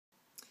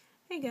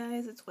Hey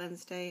guys, it's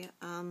Wednesday.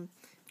 A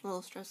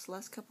little stressed the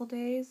last couple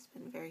days.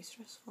 Been very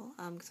stressful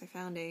because I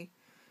found a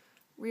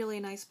really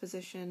nice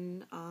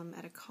position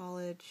at a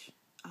college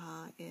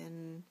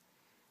in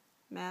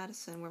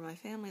Madison where my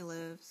family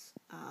lives.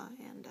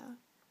 And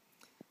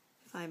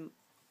if I'm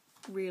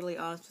really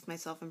honest with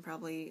myself, I'm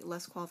probably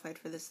less qualified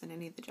for this than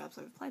any of the jobs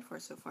I've applied for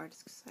so far,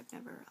 just because I've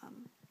never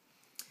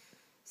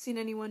seen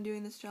anyone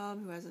doing this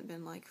job who hasn't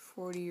been like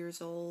 40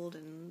 years old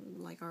and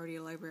like already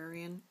a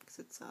librarian, because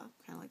it's kind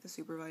of like the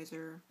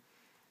supervisor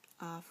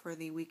for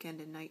the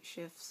weekend and night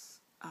shifts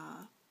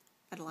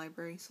at a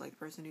library, so like the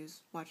person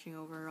who's watching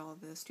over all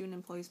the student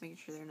employees, making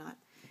sure they're not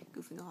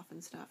goofing off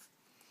and stuff.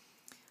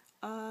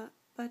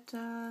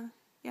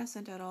 Yeah,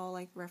 sent out all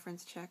like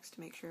reference checks to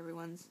make sure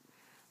everyone's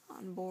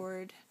on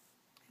board,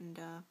 and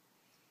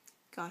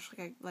gosh,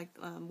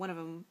 one of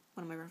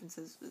my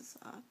references was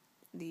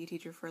the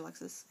teacher for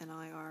Alexis and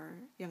I, our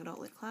young adult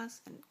lit class,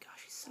 and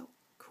gosh, she's so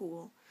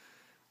cool,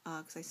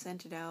 because I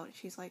sent it out,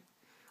 she's like,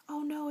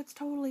 oh no, it's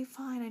totally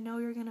fine, I know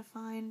you're gonna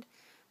find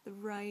the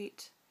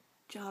right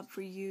job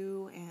for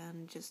you,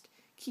 and just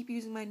keep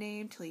using my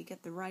name till you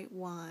get the right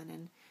one.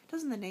 And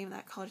doesn't the name of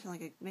that college sound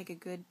like make a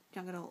good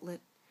young adult lit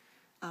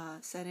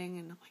setting?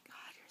 And I'm like,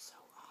 God, you're so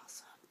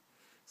awesome.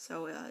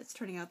 So it's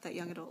turning out that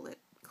young adult lit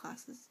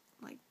class is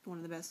like one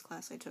of the best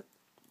classes I took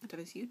at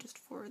WSU just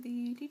for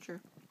the teacher.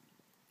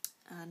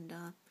 And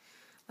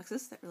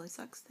Alexis, that really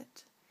sucks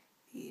that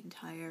the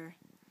entire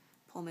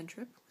Pullman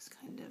trip was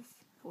kind of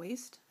a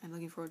waste. I'm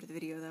looking forward to the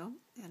video though,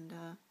 and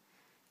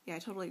yeah, I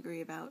totally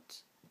agree about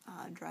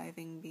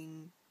driving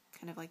being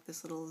kind of like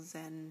this little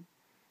zen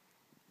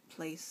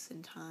place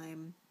in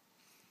time.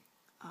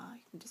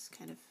 You can just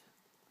kind of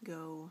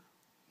go,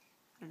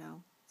 I don't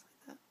know, it's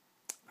like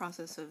the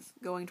process of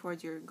going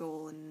towards your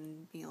goal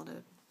and being able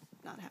to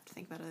not have to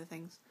think about other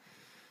things.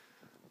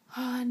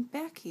 And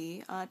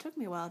Becky, it took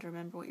me a while to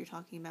remember what you're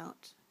talking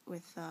about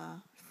with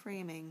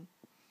framing,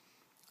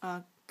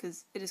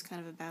 because it is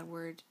kind of a bad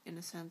word in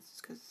a sense,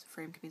 because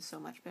frame can mean so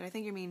much, but I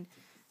think you mean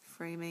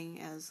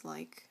framing as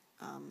like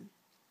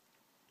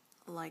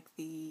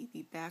the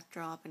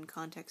backdrop and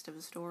context of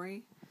a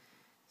story,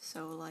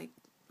 so like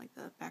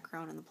the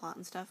background and the plot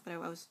and stuff, but I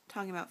was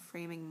talking about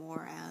framing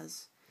more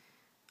as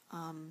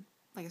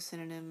like a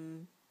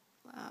synonym,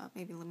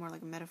 maybe more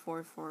like a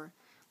metaphor for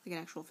like an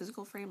actual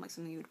physical frame, like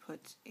something you would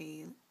put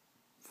a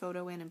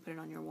photo in and put it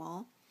on your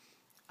wall,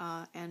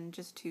 and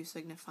just to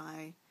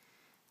signify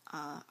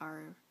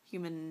our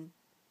human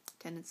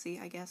tendency,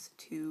 I guess,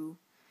 to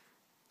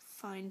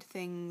find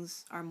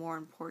things are more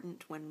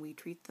important when we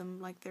treat them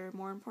like they're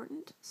more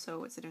important.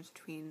 So it's the difference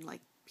between like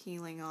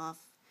peeling off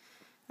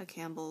a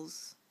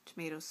Campbell's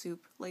tomato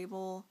soup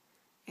label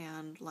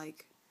and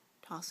like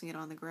tossing it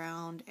on the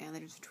ground, and the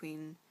difference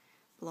between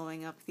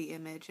blowing up the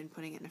image and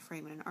putting it in a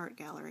frame in an art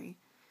gallery.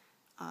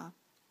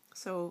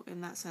 So in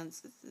that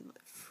sense, it's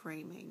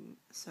framing.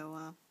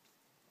 So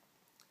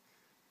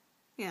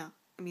yeah,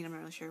 I mean, I'm not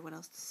really sure what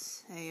else to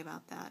say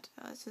about that.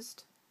 It's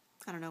just,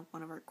 I don't know,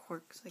 one of our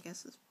quirks, I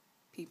guess, is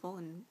people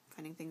and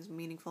finding things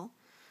meaningful.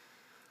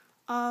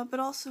 But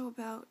also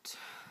about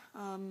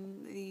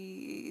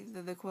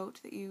the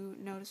quote that you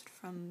noticed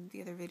from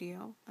the other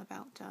video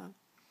about,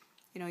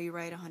 you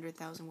write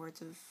 100,000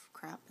 words of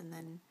crap and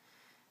then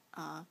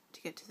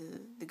to get to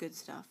the good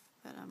stuff.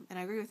 But and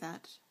I agree with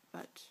that,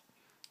 but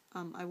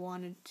I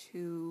wanted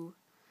to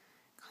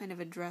kind of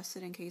address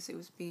it in case it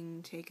was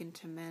being taken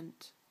to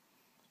meant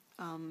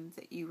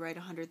that you write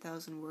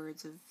 100,000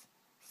 words of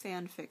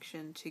fan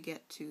fiction to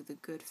get to the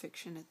good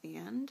fiction at the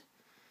end.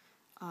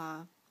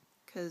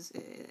 Because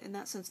in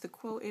that sense, the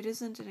quote, it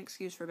isn't an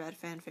excuse for bad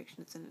fan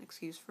fiction, it's an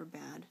excuse for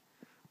bad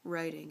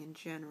writing in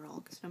general.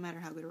 Because no matter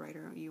how good a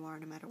writer you are,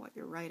 no matter what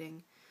you're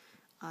writing,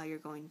 you're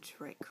going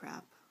to write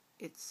crap.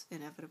 It's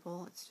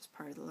inevitable. It's just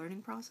part of the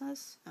learning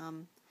process.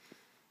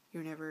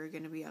 You're never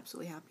going to be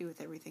absolutely happy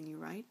with everything you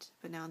write,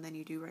 but now and then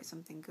you do write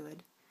something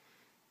good.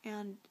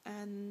 And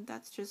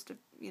that's just,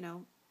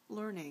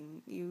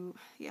 learning. You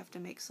have to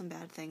make some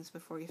bad things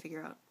before you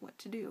figure out what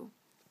to do.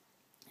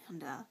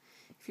 And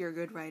if you're a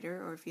good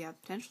writer, or if you have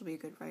potential to be a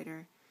good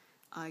writer,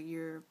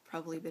 you're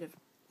probably a bit of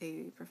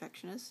a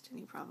perfectionist, and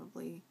you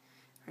probably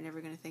are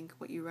never going to think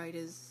what you write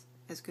is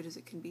as good as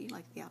it can be,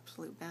 like the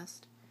absolute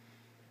best.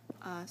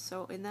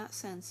 So in that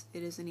sense,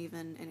 it isn't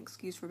even an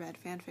excuse for bad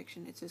fan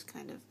fiction, it's just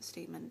kind of a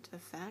statement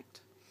of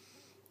fact.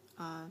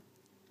 And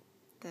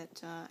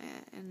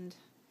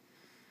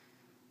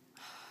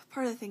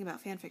part of the thing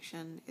about fan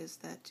fiction is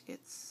that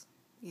it's,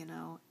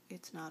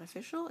 it's not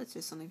official, it's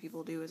just something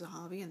people do as a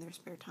hobby in their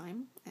spare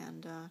time,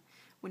 and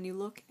when you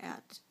look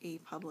at a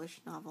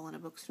published novel in a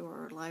bookstore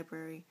or a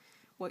library,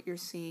 what you're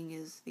seeing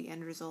is the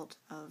end result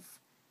of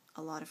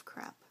a lot of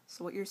crap.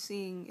 So what you're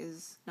seeing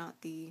is not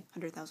the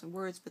 100,000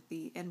 words, but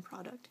the end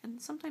product,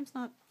 and sometimes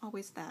not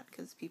always that,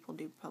 because people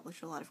do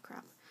publish a lot of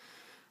crap.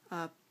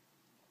 But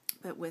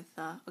with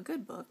a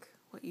good book,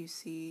 what you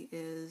see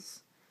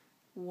is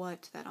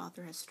what that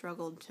author has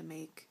struggled to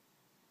make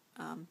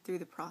through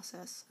the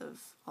process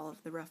of all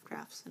of the rough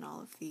drafts and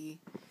all of the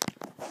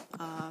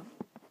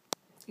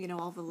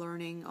all the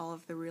learning, all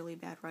of the really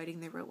bad writing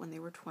they wrote when they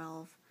were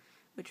 12,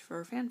 which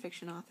for fan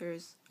fiction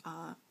authors,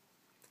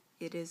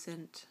 it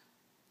isn't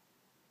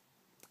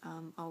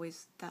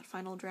always that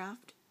final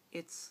draft.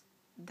 It's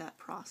that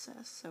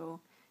process. So,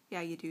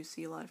 yeah, you do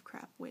see a lot of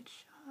crap,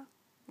 which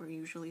we're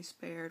usually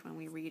spared when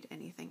we read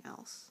anything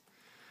else.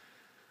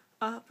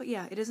 But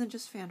yeah, it isn't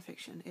just fan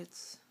fiction.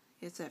 It's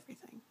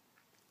everything.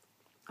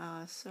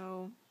 I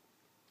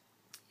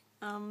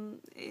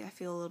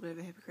feel a little bit of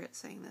a hypocrite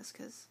saying this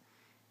because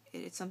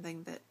it's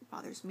something that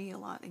bothers me a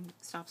lot and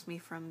stops me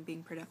from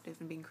being productive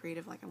and being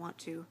creative like I want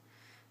to.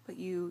 But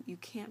you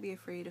can't be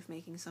afraid of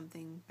making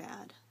something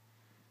bad.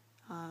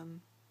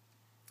 And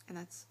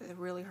that's a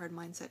really hard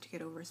mindset to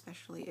get over,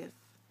 especially if,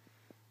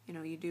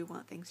 you do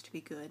want things to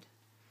be good.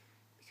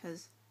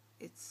 Because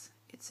it's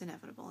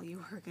inevitable.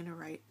 You are going to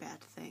write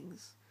bad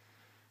things.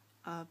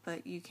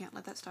 But you can't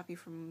let that stop you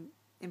from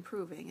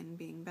improving and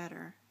being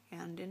better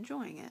and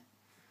enjoying it.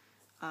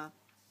 I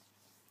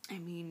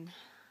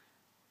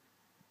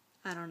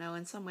don't know,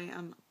 in some way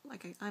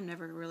I'm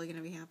never really going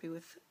to be happy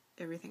with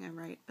everything I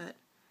write, but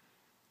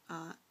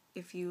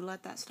if you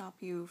let that stop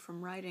you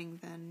from writing,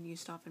 then you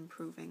stop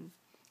improving.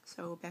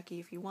 So, Becky,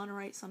 if you want to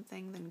write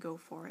something, then go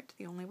for it.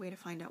 The only way to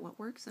find out what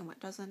works and what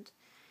doesn't,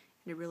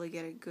 and to really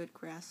get a good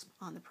grasp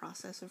on the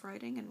process of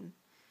writing and,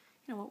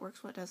 what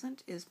works, what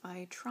doesn't, is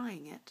by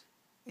trying it.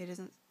 It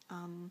isn't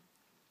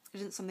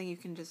something you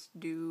can just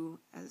do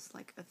as,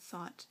 like, a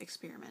thought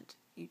experiment.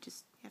 You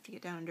have to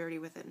get down and dirty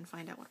with it and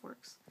find out what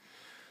works.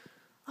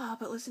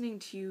 But listening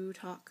to you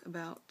talk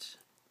about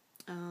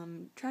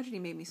tragedy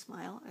made me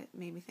smile. It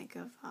made me think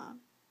of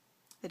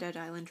the Dead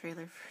Island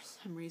trailer for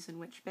some reason,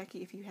 which,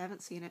 Becky, if you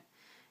haven't seen it,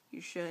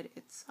 you should.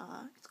 It's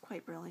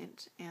quite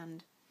brilliant,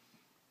 and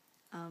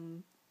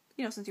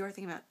since you are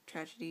thinking about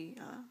tragedy,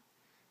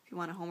 if you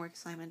want a homework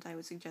assignment, I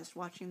would suggest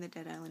watching the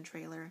Dead Island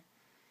trailer,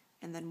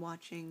 and then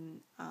watching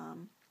a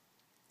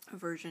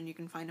version, you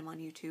can find them on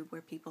YouTube,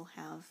 where people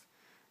have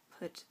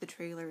put the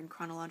trailer in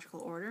chronological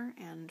order,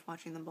 and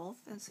watching them both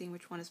and seeing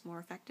which one is more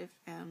effective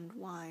and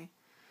why.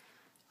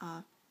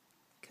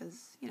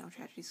 Because,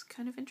 tragedy's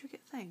kind of an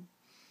intricate thing.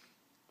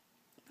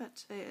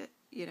 But,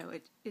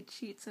 it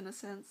cheats in a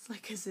sense,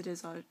 because it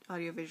is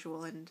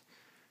audiovisual, and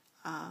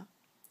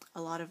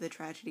a lot of the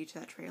tragedy to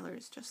that trailer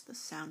is just the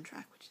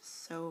soundtrack, which is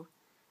so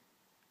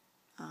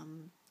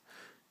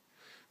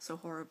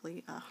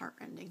horribly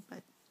heartrending.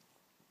 But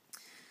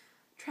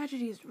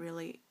tragedy is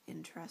really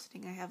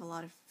interesting. I have a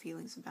lot of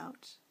feelings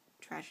about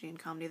tragedy and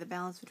comedy, the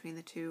balance between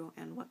the two,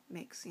 and what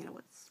makes,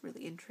 what's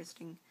really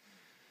interesting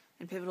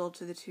and pivotal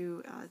to the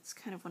two. It's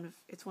kind of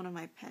one of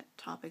my pet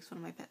topics, one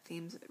of my pet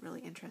themes that really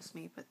interests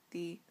me. But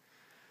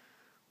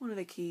one of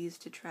the keys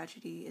to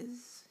tragedy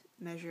is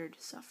measured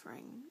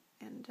suffering,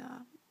 and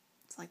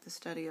it's like the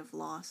study of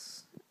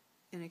loss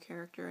in a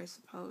character, I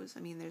suppose.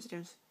 There's a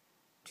difference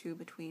too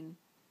between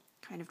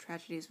kind of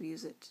tragedy as we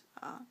use it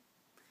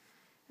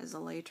as a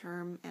lay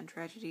term, and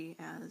tragedy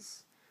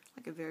as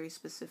like a very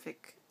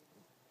specific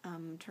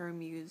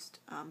term used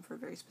for a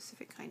very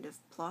specific kind of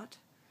plot,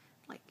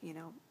 like,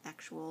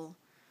 actual,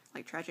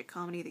 like, tragic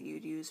comedy that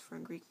you'd use for a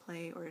Greek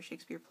play or a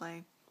Shakespeare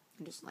play,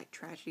 and just, like,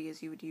 tragedy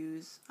as you would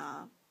use,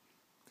 I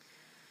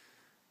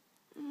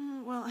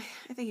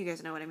think you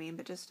guys know what I mean,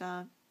 but just,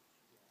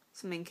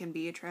 something can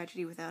be a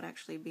tragedy without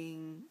actually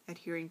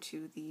adhering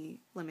to the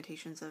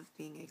limitations of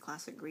being a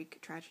classic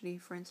Greek tragedy,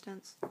 for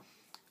instance.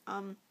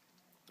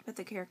 But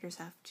the characters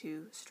have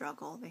to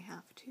struggle, they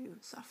have to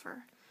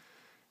suffer.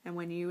 And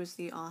when you, as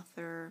the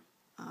author,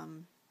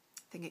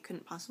 think it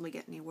couldn't possibly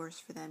get any worse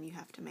for them, you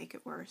have to make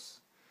it worse.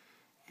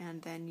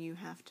 And then you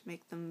have to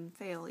make them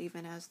fail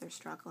even as they're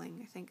struggling.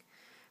 I think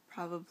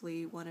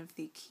probably one of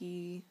the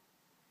key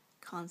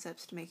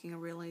concepts to making a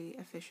really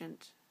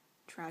efficient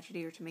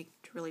tragedy, or to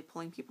really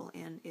pulling people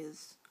in,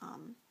 is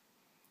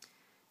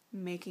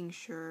making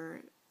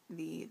sure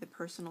the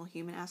personal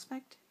human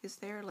aspect is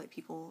there, like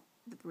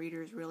the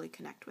readers really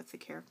connect with the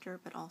character,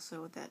 but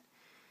also that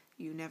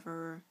you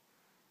never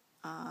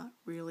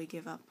really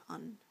give up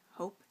on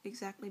hope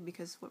exactly,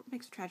 because what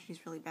makes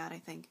tragedies really bad, I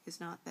think,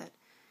 is not that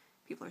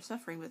people are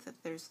suffering, but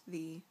that there's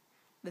the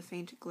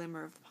faint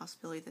glimmer of the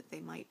possibility that they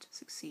might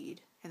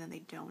succeed, and then they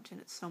don't, and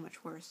it's so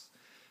much worse.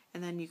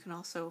 And then you can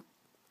also,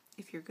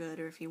 if you're good,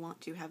 or if you want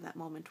to, have that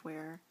moment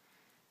where,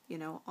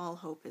 all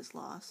hope is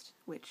lost,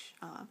 which,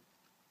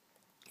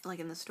 like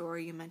in the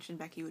story you mentioned,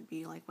 Becky, would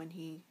be like when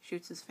he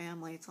shoots his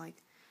family. It's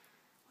like,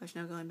 there's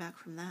no going back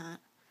from that.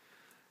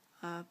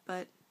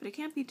 But it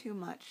can't be too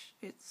much.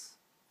 It's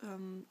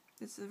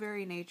the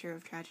very nature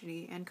of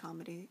tragedy and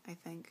comedy, I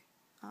think,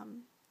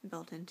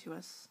 built into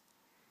us.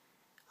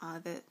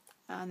 That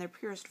in their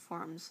purest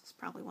forms is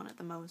probably one of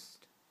the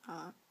most,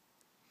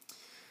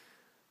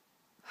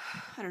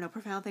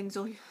 profound things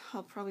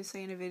I'll probably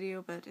say in a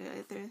video, but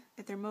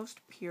at their most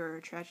pure,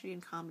 tragedy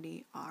and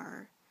comedy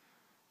are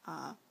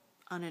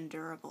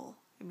unendurable.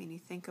 You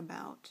think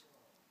about,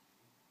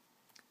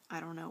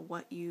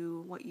 what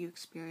you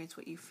experience,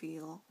 what you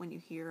feel when you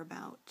hear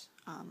about,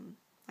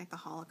 like the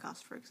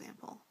Holocaust, for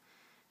example.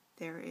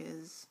 There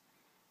is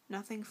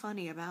nothing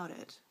funny about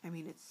it. I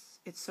mean,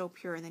 it's so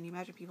pure, and then you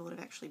imagine people that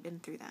have actually been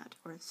through that,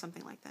 or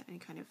something like that, any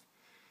kind of,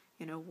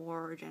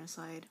 war or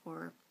genocide,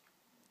 or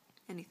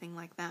anything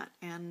like that,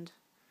 and,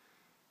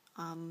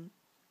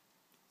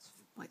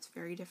 it's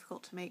very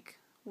difficult to make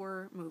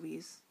war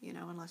movies,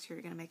 unless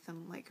you're going to make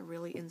them, like, a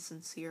really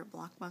insincere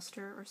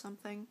blockbuster or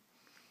something,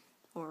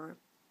 or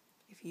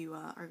if you,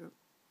 are,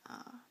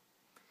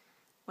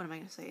 what am I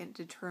going to say,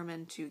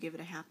 determined to give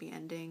it a happy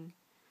ending,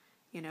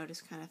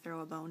 just kind of throw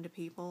a bone to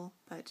people.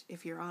 But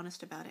if you're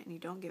honest about it and you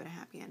don't give it a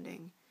happy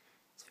ending,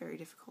 it's very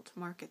difficult to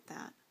market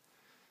that,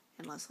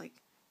 unless, like,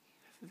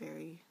 you have a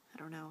very, I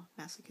don't know,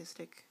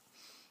 masochistic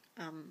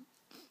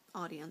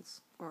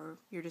audience, or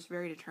you're just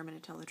very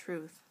determined to tell the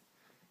truth.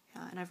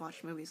 And I've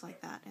watched movies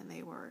like that, and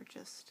they were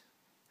just,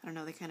 I don't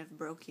know, they kind of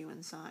broke you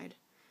inside.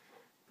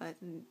 But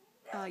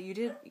you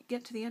did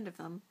get to the end of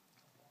them,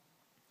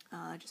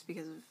 just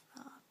because of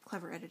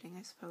clever editing,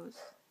 I suppose,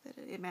 that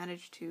it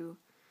managed to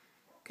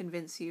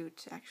convince you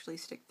to actually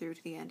stick through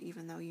to the end,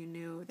 even though you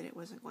knew that it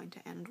wasn't going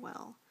to end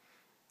well.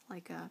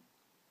 Like, I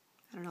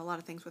don't know, a lot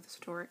of things with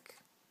historic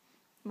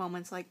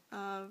moments, like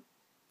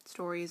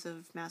stories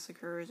of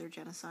massacres or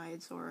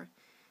genocides, or,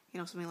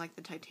 something like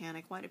the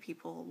Titanic. Why do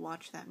people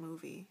watch that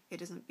movie?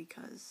 It isn't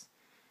because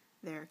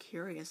they're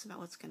curious about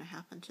what's going to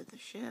happen to the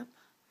ship,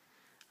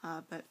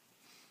 but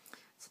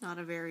it's not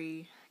a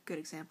very good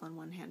example on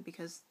one hand,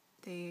 because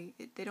they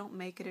don't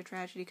make it a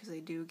tragedy, because they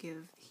do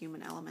give the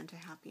human element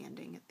a happy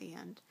ending at the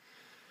end.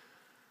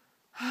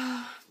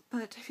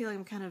 But I feel like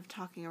I'm kind of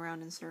talking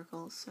around in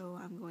circles, so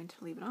I'm going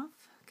to leave it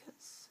off,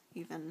 because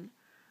even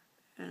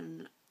a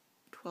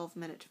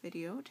 12-minute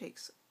video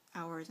takes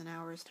hours and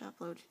hours to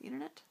upload to the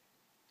internet.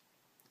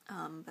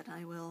 But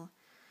I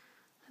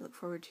look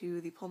forward to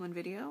the Pullman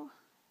video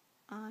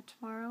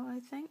tomorrow,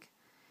 I think,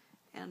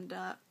 and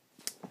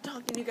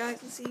talking to you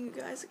guys and seeing you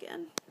guys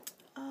again.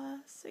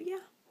 So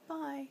yeah,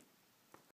 bye.